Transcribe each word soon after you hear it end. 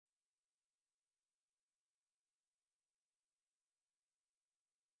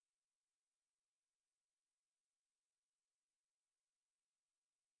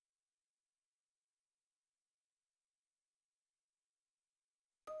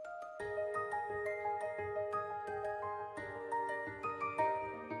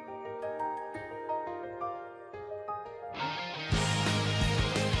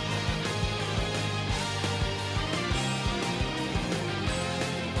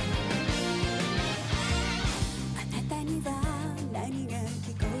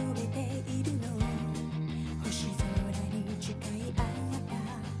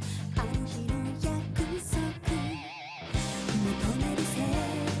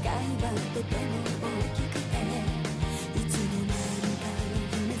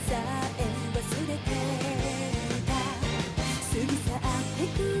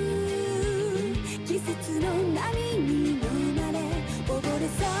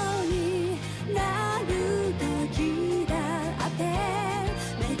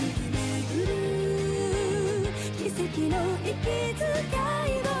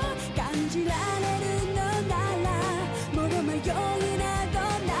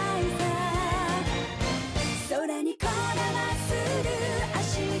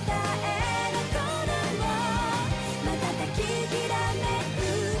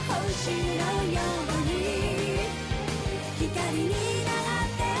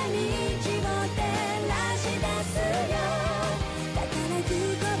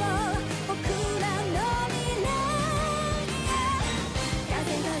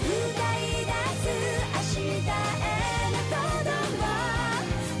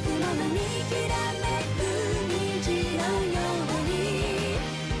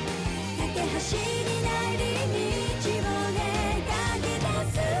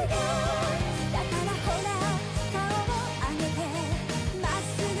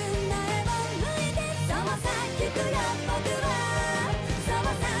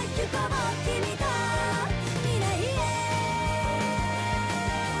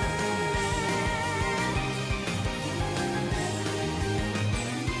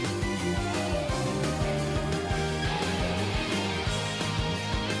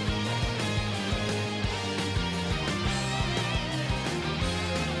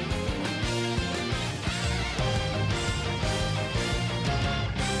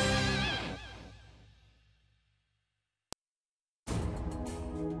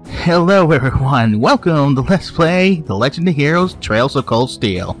Hello everyone, welcome to Let's Play The Legend of Heroes Trails of Cold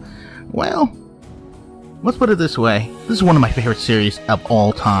Steel. Well, let's put it this way, this is one of my favorite series of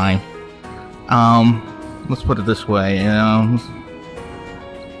all time. Let's put it this way, I'm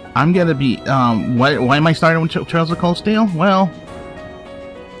gonna be, why am I starting with Trails of Cold Steel? Well,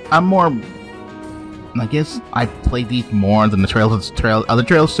 I guess I played these more than the other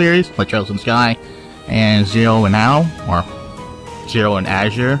Trails series, like Trails in the Sky and Zero and Now, or Zero and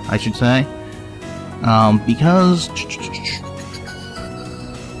Azure, I should say, because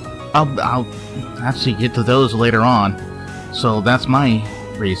I'll actually get to those later on, so that's my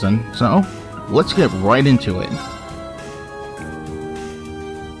reason. So let's get right into it.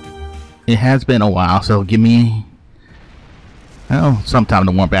 It has been a while, so give me some time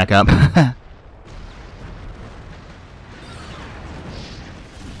to warm back up.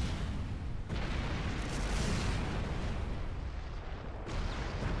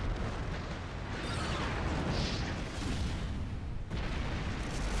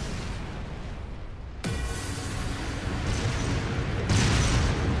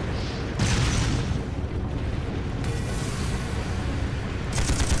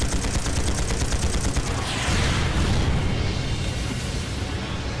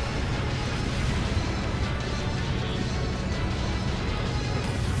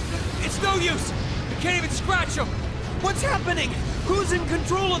 No use! We can't even scratch them! What's happening? Who's in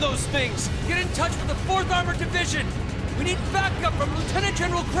control of those things? Get in touch with the 4th Armored Division! We need backup from Lieutenant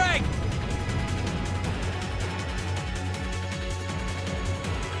General Craig!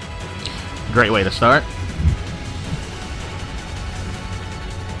 Great way to start.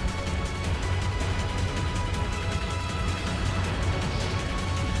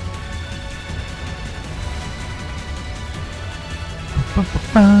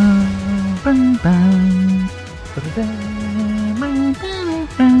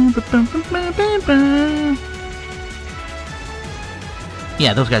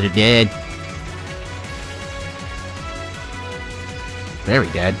 Yeah, those guys are dead. Very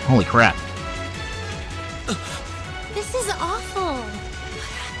dead. Holy crap. This is awful. What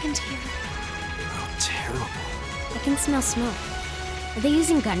happened here? Oh, terrible. I can smell smoke. Are they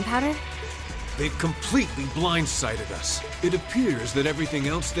using gunpowder? They've completely blindsided us. It appears that everything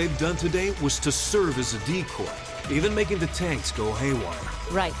else they've done today was to serve as a decoy, even making the tanks go haywire.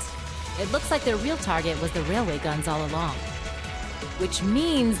 Right. It looks like their real target was the railway guns all along. Which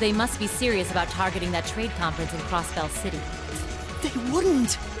means they must be serious about targeting that trade conference in Crossbell City. They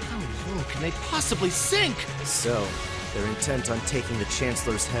wouldn't! How low can they possibly sink? So, they're intent on taking the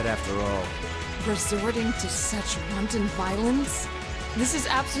Chancellor's head after all. Resorting to such wanton violence? This is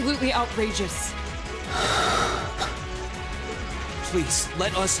absolutely outrageous. Please,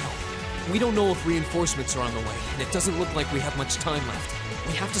 let us help. We don't know if reinforcements are on the way, and it doesn't look like we have much time left.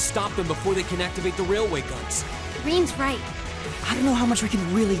 We have to stop them before they can activate the railway guns. Rean's right. I don't know how much we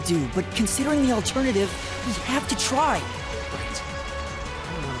can really do, but considering the alternative, we have to try. Right.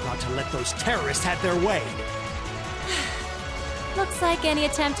 I'm not about to let those terrorists have their way. Looks like any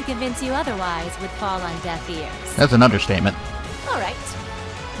attempt to convince you otherwise would fall on deaf ears. That's an understatement. Alright.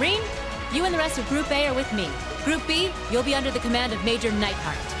 Rean, you and the rest of Group A are with me. Group B, you'll be under the command of Major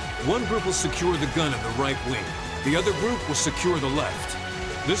Neidhart. One group will secure the gun in the right wing. The other group will secure the left.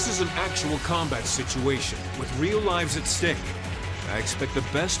 This is an actual combat situation, with real lives at stake. I expect the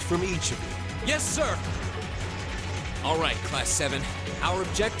best from each of you. Yes, sir! Alright, Class 7. Our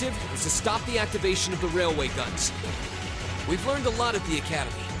objective is to stop the activation of the railway guns. We've learned a lot at the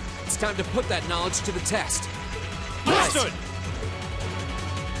Academy. It's time to put that knowledge to the test. Understood!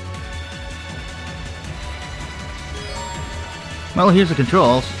 Well, here's the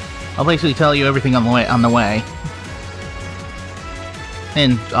controls. I'll basically tell you everything on the way.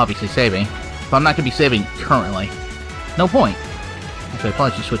 And obviously saving. But I'm not going to be saving currently. No point. So I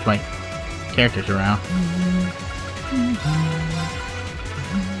probably should switch my characters around.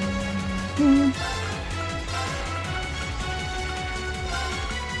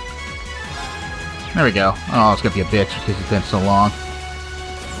 There we go. Oh, it's going to be a bitch because it's been so long.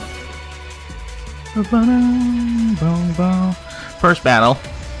 First battle.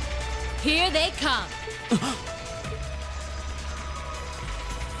 Here they come.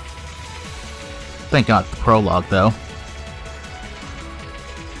 Thank God, the prologue, though.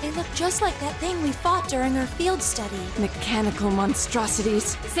 They look just like that thing we fought during our field study. Mechanical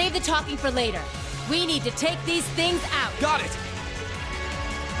monstrosities. Save the talking for later. We need to take these things out. Got it!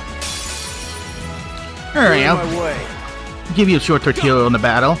 Alright, On I'll my way. give you a short tutorial on the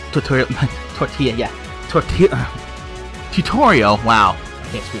battle. Tutorial. Tutorial. Wow. I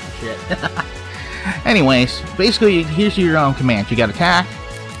can't speak for shit. Anyways, basically, here's your commands. You got attack,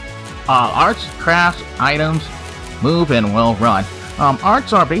 arts, crafts, items, move, and well run.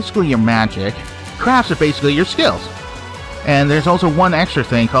 Arts are basically your magic. Crafts are basically your skills. And there's also one extra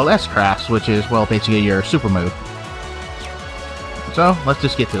thing called S-crafts, which is, well, basically your super move. So, let's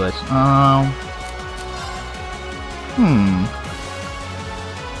just get to it.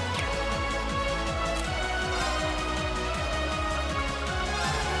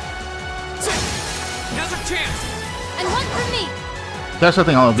 Now's our chance! And one for me. That's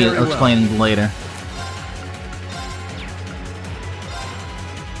something I'll be Very well. explaining later.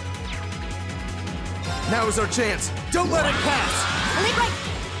 Now is our chance. Don't let it pass. Lead right.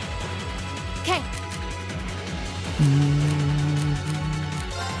 Okay.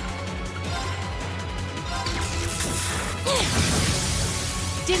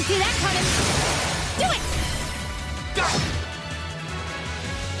 Didn't see that coming. Do it.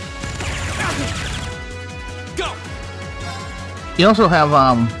 Go! You also have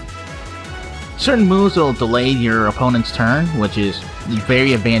certain moves that will delay your opponent's turn, which is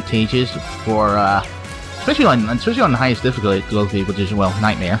very advantageous for especially on the highest difficulty, which is, well,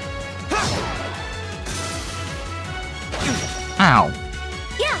 Nightmare. Ow.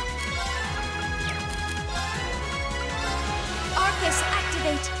 Yeah. Arcus,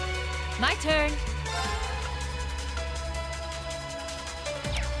 activate. My turn.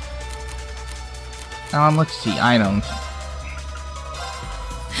 Let's see, items.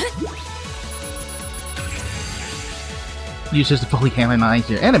 Use this to fully canonize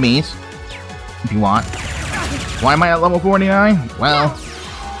your enemies, if you want. Why am I at level 49? Well,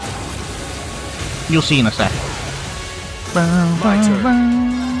 you'll see in a second. My turn.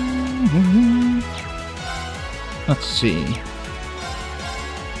 Let's see.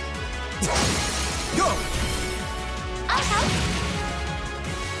 Go. I'll help.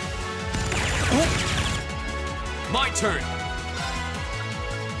 My turn!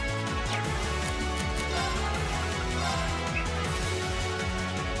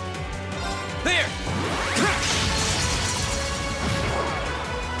 There!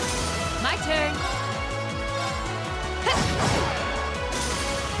 My turn.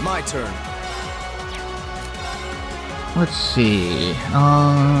 My turn. Let's see.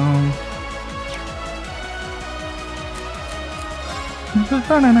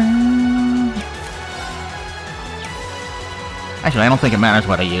 Actually, I don't think it matters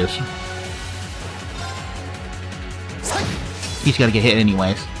what I use. He's gotta get hit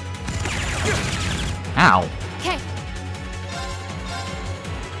anyways. Ow. Okay.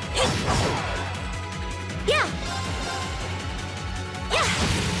 Yeah. Yeah.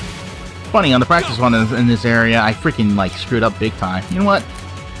 Funny, on the practice one in this area, I freaking, like, screwed up big time. You know what?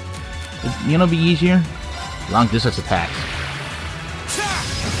 You know, it'd be easier? Long distance attacks.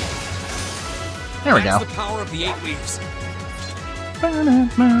 There we go. That's the power of the 8 leaves. No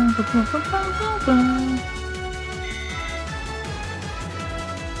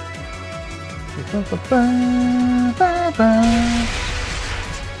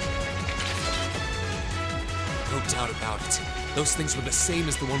doubt about it. Those things were the same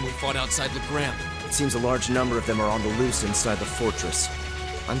as the one we fought outside Legram. It seems a large number of them are on the loose inside the fortress.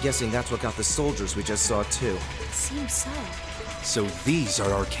 I'm guessing that's what got the soldiers we just saw too. Seems so. So these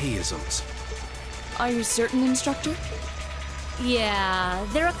are archaisms. Are you certain, Instructor? Yeah,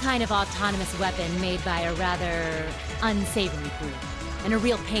 they're a kind of autonomous weapon made by a rather unsavory group. And a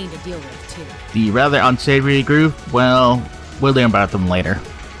real pain to deal with, too. The rather unsavory group? Well, we'll learn about them later.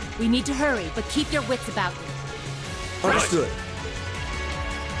 We need to hurry, but keep your wits about you. Understood.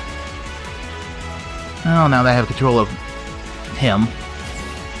 Oh, now that I have control of him.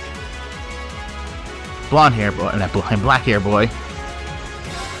 Blonde hair boy, black hair boy.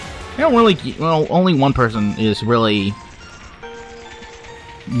 I don't really, well, only one person is really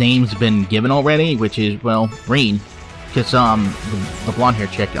name's been given already, which is, well, Rean. Because, the blonde hair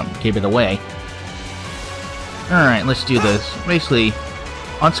chick gave it away. Alright, let's do this. Basically,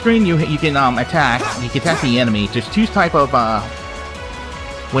 on screen you can, attack the enemy. There's two type of,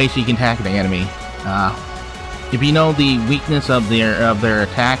 ways you can attack the enemy. If you know the weakness of their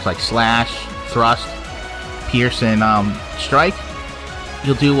attacks, like slash, thrust, pierce, and strike,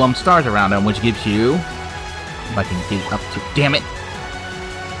 you'll do stars around them, which gives you, if I can get up to, damn it,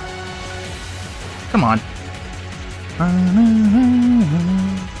 come on,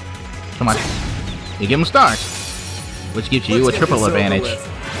 come on, you give them stars, which gives you a triple advantage,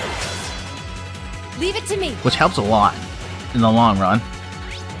 Leave it to me. which helps a lot in the long run.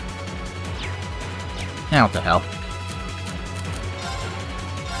 Now what the hell?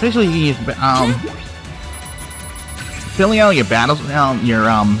 Basically, you can use, filling out your battles, your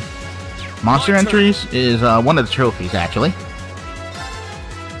monster entries is one of the trophies, actually.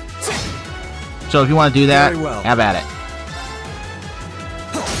 So if you want to do that, Very well. have at it.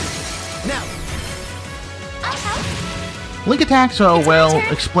 Now. Link attacks, so we'll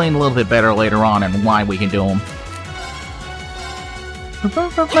explain a little bit better later on and why we can do them.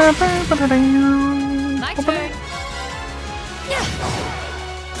 My turn.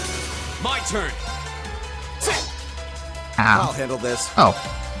 My turn. I'll Ow. handle this. Oh,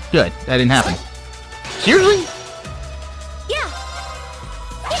 good. That didn't happen. Seriously? Yeah.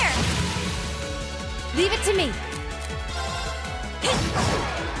 Here. Leave it to me.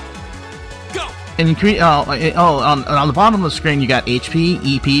 Go. And increase. On the bottom of the screen, you got HP,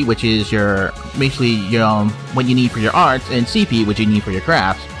 EP, which is your basically your what you need for your arts, and CP, which you need for your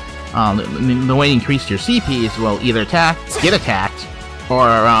crafts. The way to increase your CP is either attack, get attacked, or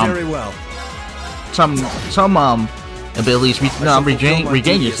Very well. some abilities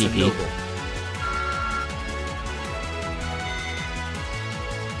regain your CP.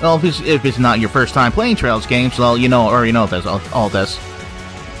 Well, if it's not your first time playing Trails games, well, already know this, all this.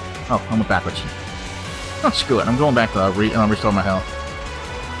 Oh, I went backwards. Oh, screw it. I'm going back to restore my health.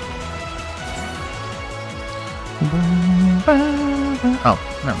 Oh,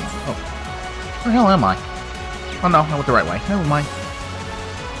 never mind. Oh, where the hell am I? Oh no, I went the right way. Never mind.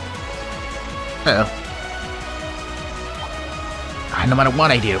 Uh-oh. No matter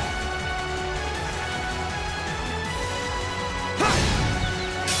what I do.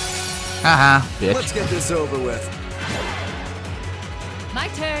 Haha, bitch. Let's get this over with. My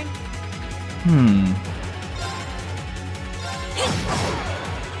turn.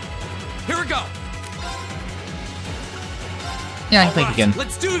 Here we go. Yeah, I think All you can.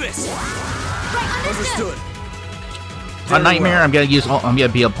 Let's do this. Understood. On Nightmare, I'm gonna use. I'm gonna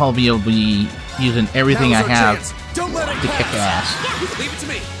be probably able to be using everything I Now's our have chance. Don't let it to kick pass. ass. Leave it to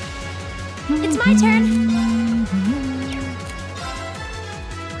me. It's my turn.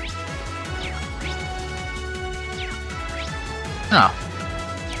 Oh.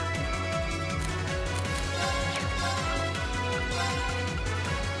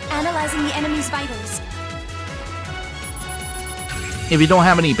 Analyzing the enemy's vitals. If you don't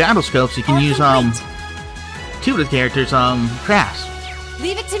have any battle scopes, you can use Complete. two of the characters' crafts.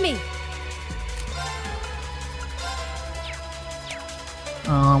 Leave it to me.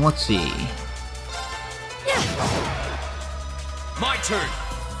 Let's see. My turn.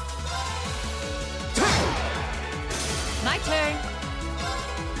 My turn.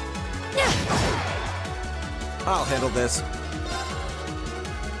 I'll handle this.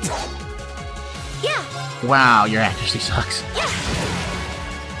 Yeah. Wow, your accuracy sucks.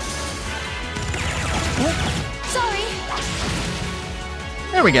 Sorry.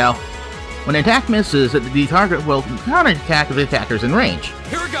 There we go. When an attack misses, the target will counterattack the attacker's in range.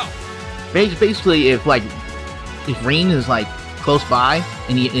 Here we go. Basically, if Rean is close by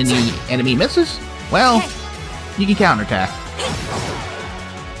and the enemy misses, well, you can counterattack.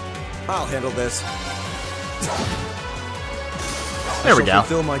 I'll handle this. There we I shall go.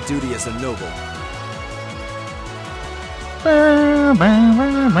 fulfill my duty as a noble.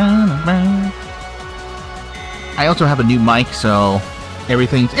 I also have a new mic, so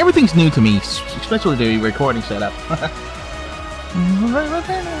everything's new to me, especially the recording setup.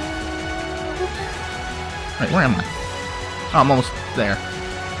 Wait, where am I? Oh, I'm almost there.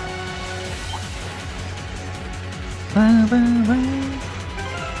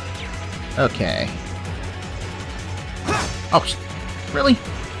 Okay. Oh, really?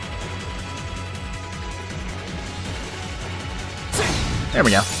 There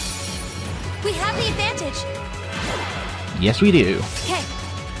we go. We have the advantage. Yes, we do. Okay.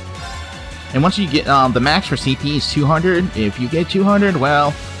 And once you get the max for CP is 200. If you get 200,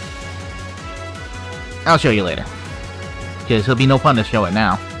 well, I'll show you later. Because it'll be no fun to show it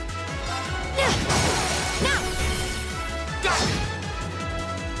now.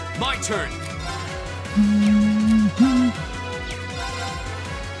 My turn.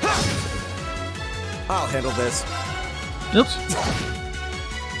 I'll handle this. Oops.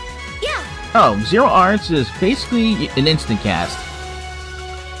 Yeah. Oh, Zero Arts is basically an instant cast.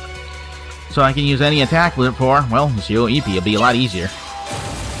 So I can use any attack with it for, well, Zero EP. It'll be a lot easier.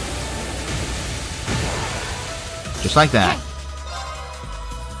 Just like that.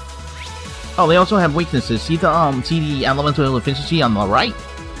 Oh, they also have weaknesses. See the elemental efficiency on the right?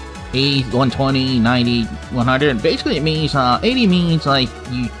 80, 120, 90, 100. Basically, it means 80 means like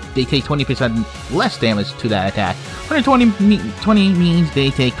they take 20% less damage to that attack. 120 means they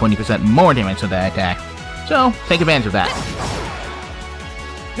take 20% more damage to that attack. So take advantage of that.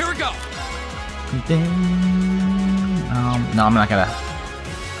 Here we go. Then, no, I'm not gonna.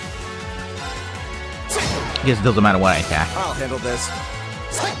 I guess it doesn't matter what I attack. I'll handle this.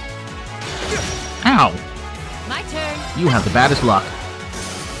 Ow! My turn. You have the baddest luck.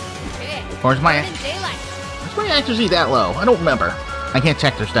 Or is my Daylight. is my accuracy that low? I don't remember. I can't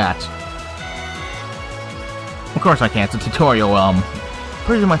check their stats. Of course I can't. It's a tutorial,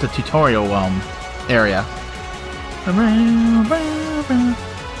 pretty much a tutorial, area.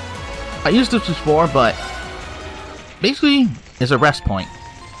 I used this before, but basically, it's a rest point,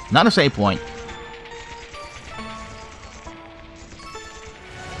 not a save point.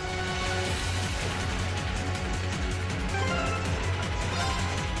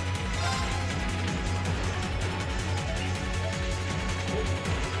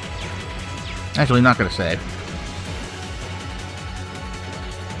 Actually, not gonna save.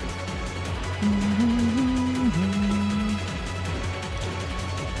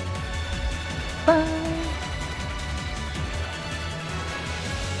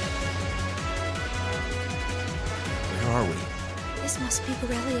 Where are we? This must be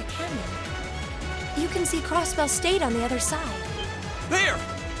Borrelia Canyon. You can see Crossbell State on the other side. There.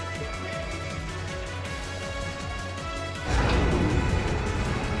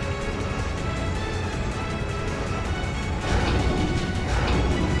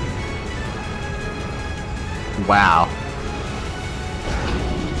 Wow.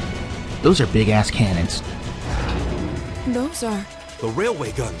 Those are big-ass cannons. Those are... The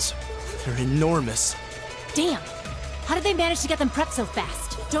railway guns. They're enormous. Damn. How did they manage to get them prepped so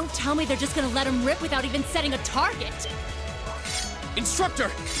fast? Don't tell me they're just gonna let them rip without even setting a target. Instructor.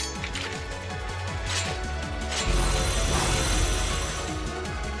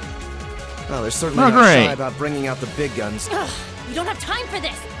 Well, they're certainly Oh, not great. shy about bringing out the big guns. Ugh, we don't have time for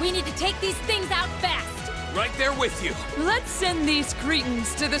this. We need to take these things out fast. Right there with you. Let's send these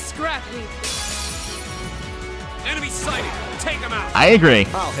cretins to the scrap heap. Enemy sighted. Take them out. I agree.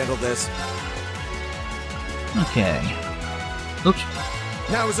 I'll handle this. Okay. Oops.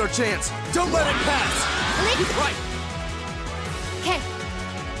 Now is our chance. Don't let it pass. Right. Okay.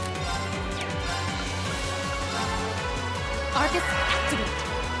 Argus, activate.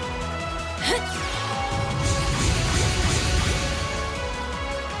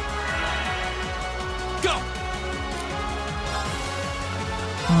 Go.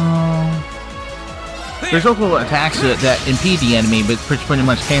 There's also attacks that impede the enemy, but pretty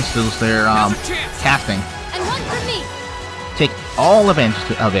much cancels their Now's a chance. casting. And one for me. Take all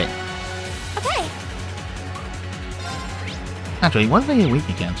advantage of it. Okay. Actually, what are they weak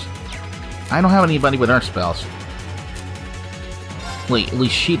against? I don't have anybody with earth spells. Wait, at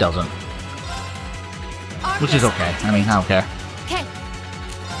least she doesn't. Which is okay. I mean, I don't care. Okay.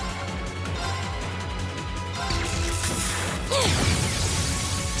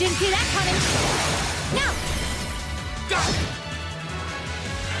 Didn't see that coming. Now. Go.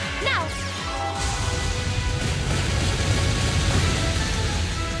 Now.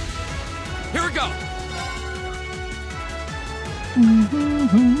 Here we go.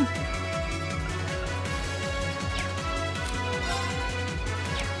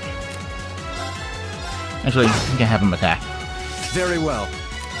 Actually, you can have him attack. Very well.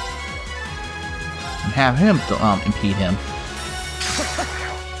 And have him impede him.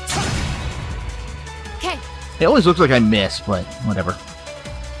 Okay. It always looks like I miss, but whatever.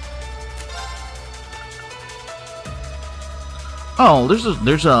 Oh, there's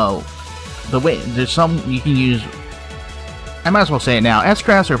some you can use. I might as well say it now.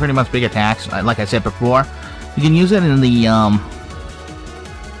 S-crafts are pretty much big attacks, like I said before. You can use it in the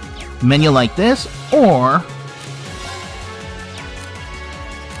menu like this, or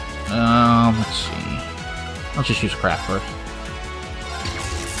let's see. Let's just use craft first.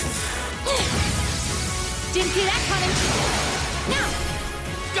 Didn't see that coming. Now!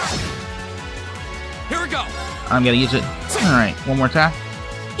 Here we go! I'm gonna use it. Alright, one more attack.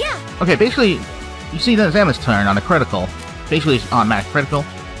 Yeah. Okay, basically, you see that Zama's turn on a critical. Basically, it's automatic critical.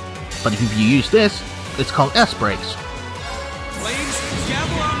 But if you use this, it's called S-breaks. Blades,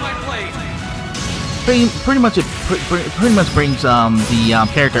 gavel on my blade! Pretty much brings the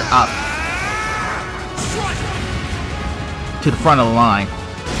character up to the front of the line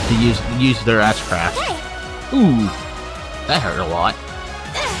to use their S-craft. Ooh, that hurt a lot.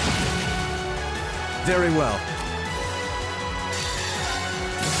 Very well.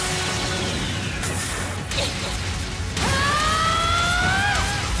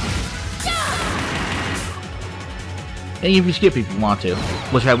 And you can skip if you want to,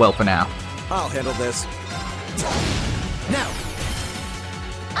 which I will for now. I'll handle this. Now.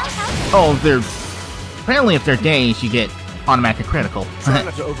 Oh, apparently if they're dazed, you get automatic critical. Try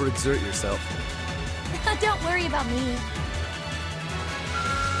not to overexert yourself. Don't worry about me.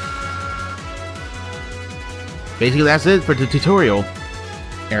 Basically, that's it for the tutorial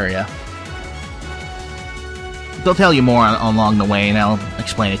area. They'll tell you more along the way, and I'll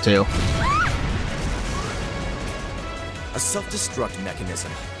explain it too. A self-destruct mechanism.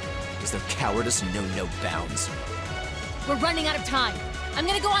 Is their cowardice know no bounds? We're running out of time. I'm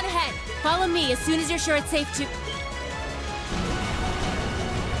gonna go on ahead. Follow me as soon as you're sure it's safe to...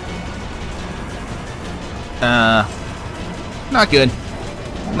 Not good.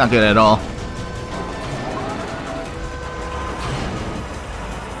 Not good at all.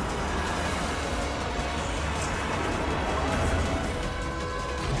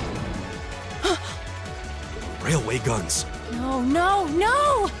 Railway guns. No, no,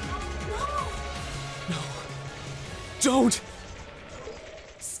 no! Don't!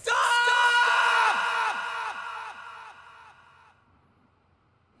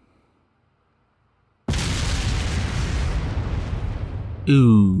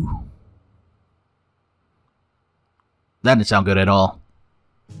 Ooh. That didn't sound good at all.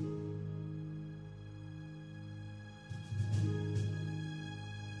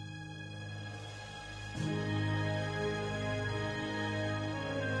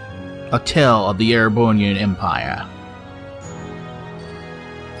 A Tale of the Erebonian Empire.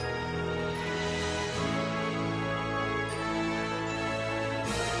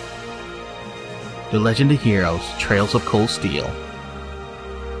 The Legend of Heroes, Trails of Cold Steel.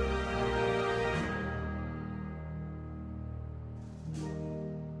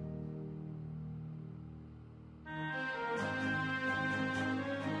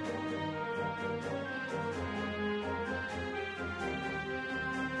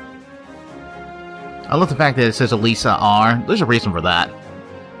 I love the fact that it says Elisa R. There's a reason for that.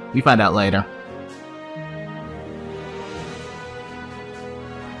 We find out later.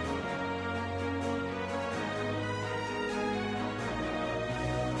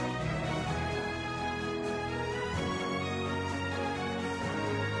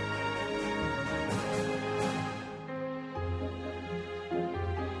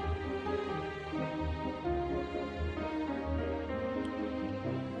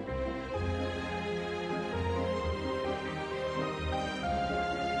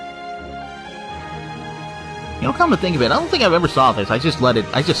 You know, come to think of it, I don't think I've ever saw this. I just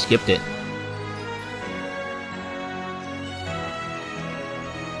skipped it.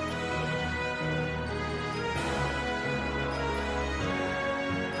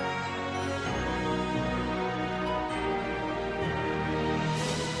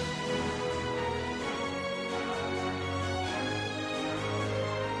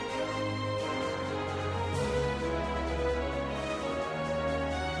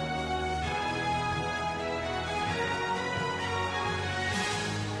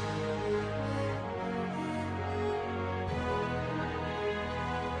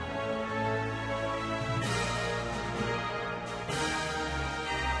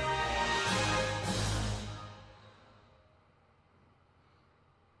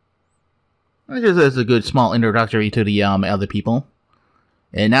 I guess that's a good small introductory to the other people.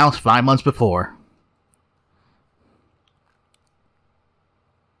 And now it's 5 months before.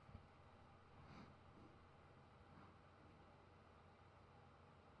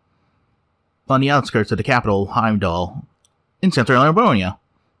 On the outskirts of the capital, Heimdall, in central Arbonia.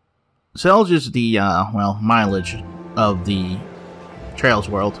 Selge is the, well, mileage of the Trails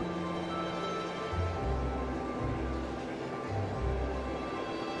World.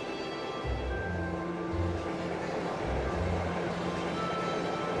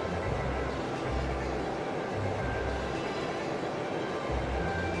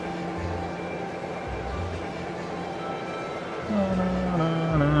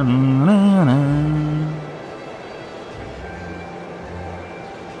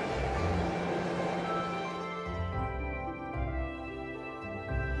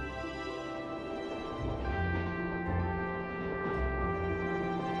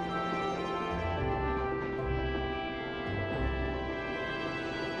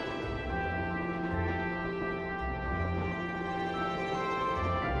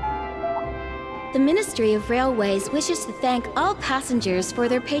 The Ministry of Railways wishes to thank all passengers for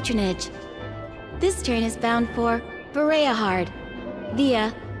their patronage. This train is bound for Bereahard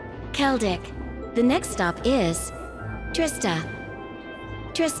via Keldic. The next stop is Trista.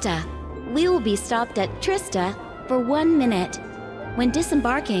 Trista. We will be stopped at Trista for 1 minute. When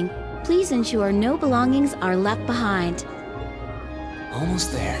disembarking, please ensure no belongings are left behind.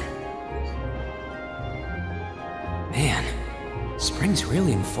 Almost there. Man, spring's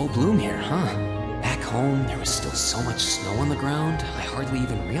really in full bloom here, huh? Back home, there was still so much snow on the ground, I hardly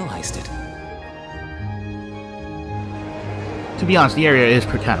even realized it. To be honest, the area is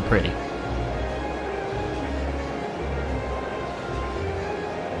kind of pretty.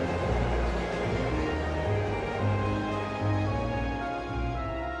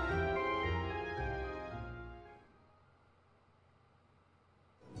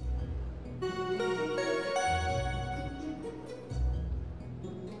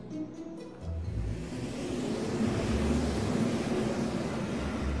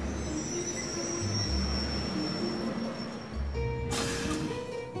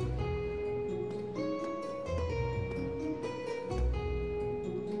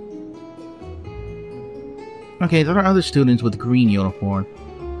 Okay, there are other students with green uniform.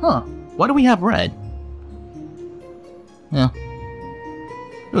 Huh, why do we have red? Yeah.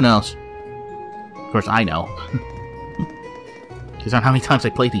 Who knows? Of course I know. Because I don't know how many times I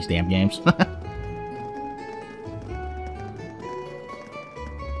played these damn games.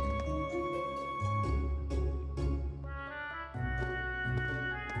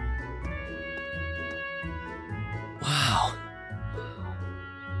 Wow.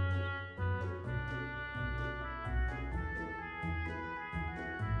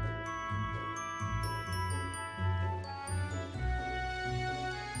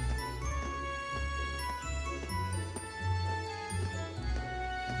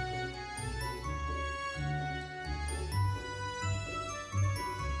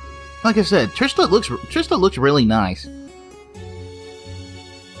 Like I said, Trista looks really nice. And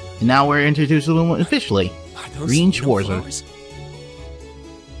now we're introduced to them officially. Are those Rean snow Schwarzer. flowers?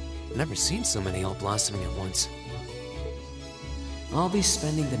 Never seen so many all blossoming at once. I'll be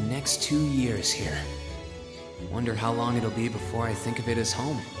spending the next 2 years here. Wonder how long it'll be before I think of it as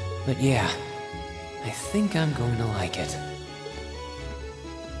home. But yeah, I think I'm going to like it.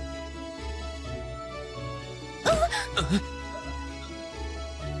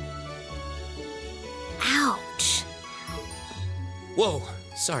 Ouch. Whoa,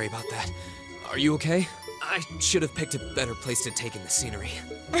 sorry about that. Are you okay? I should have picked a better place to take in the scenery.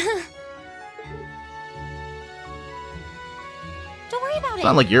 Don't worry about it.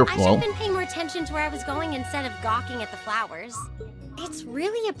 Not like your I should fault. have been paying more attention to where I was going instead of gawking at the flowers. It's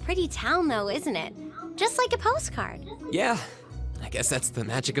really a pretty town, though, isn't it? Just like a postcard. Yeah, I guess that's the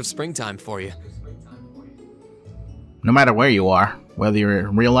magic of springtime for you. No matter where you are, whether you're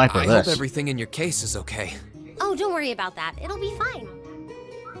in real life or I this. hope everything in your case is okay. Oh, don't worry about that. It'll be fine.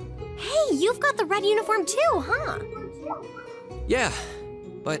 Hey, you've got the red uniform too, huh? Yeah,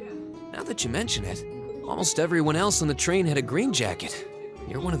 but now that you mention it, almost everyone else on the train had a green jacket.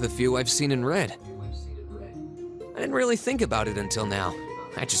 You're one of the few I've seen in red. I didn't really think about it until now.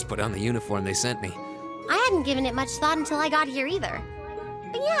 I just put on the uniform they sent me. I hadn't given it much thought until I got here either.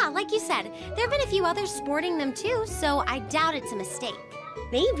 But yeah, like you said, there have been a few others sporting them too, so I doubt it's a mistake.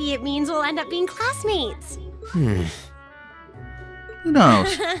 Maybe it means we'll end up being classmates. Who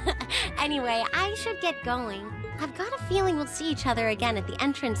knows? Anyway, I should get going. I've got a feeling we'll see each other again at the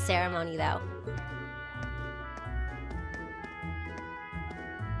entrance ceremony, though.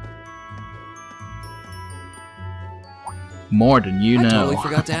 More than you know. I totally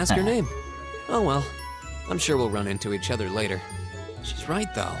forgot to ask her name. Oh well, I'm sure we'll run into each other later. She's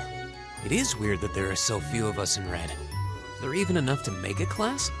right, though. It is weird that there are so few of us in red. Is there even enough to make a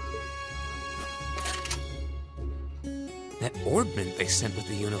class? That orbment they sent with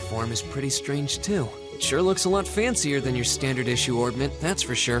the uniform is pretty strange, too. Sure looks a lot fancier than your standard issue orbment, that's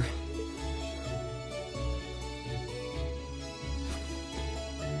for sure.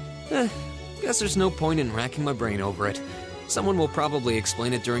 Guess there's no point in racking my brain over it. Someone will probably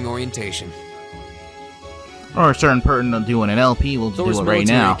explain it during orientation. Or a certain person doing an LP will do it right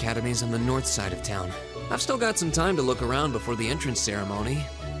now. Thor's Academy's on the north side of town. I've still got some time to look around before the entrance ceremony,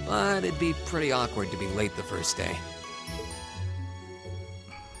 but it'd be pretty awkward to be late the first day.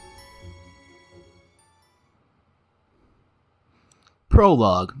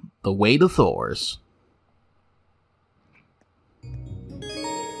 Prologue, The Way to Thor's.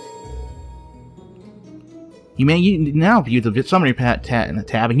 You may now view the summary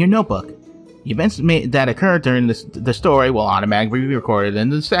tab in your notebook. The events that occurred during the story will automatically be recorded in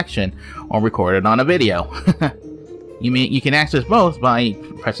the section, or recorded on a video. You can access both by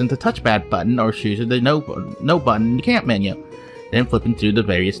pressing the touchpad button or choosing the no button in the camp menu, then flipping through the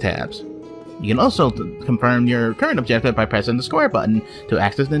various tabs. You can also confirm your current objective by pressing the square button to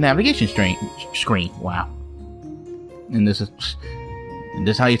access the navigation screen. Wow. And this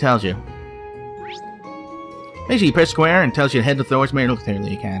is how it tells you. Basically, you press square and tells you to head to Thor's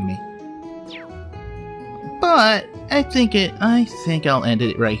Military Academy. But I think I'll end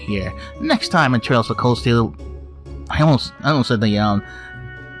it right here. Next time on Trails of Cold Steel, I almost said the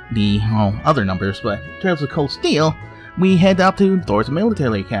other numbers, but Trails of Cold Steel, we head up to Thor's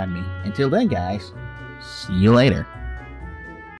Military Academy. Until then, guys, see you later.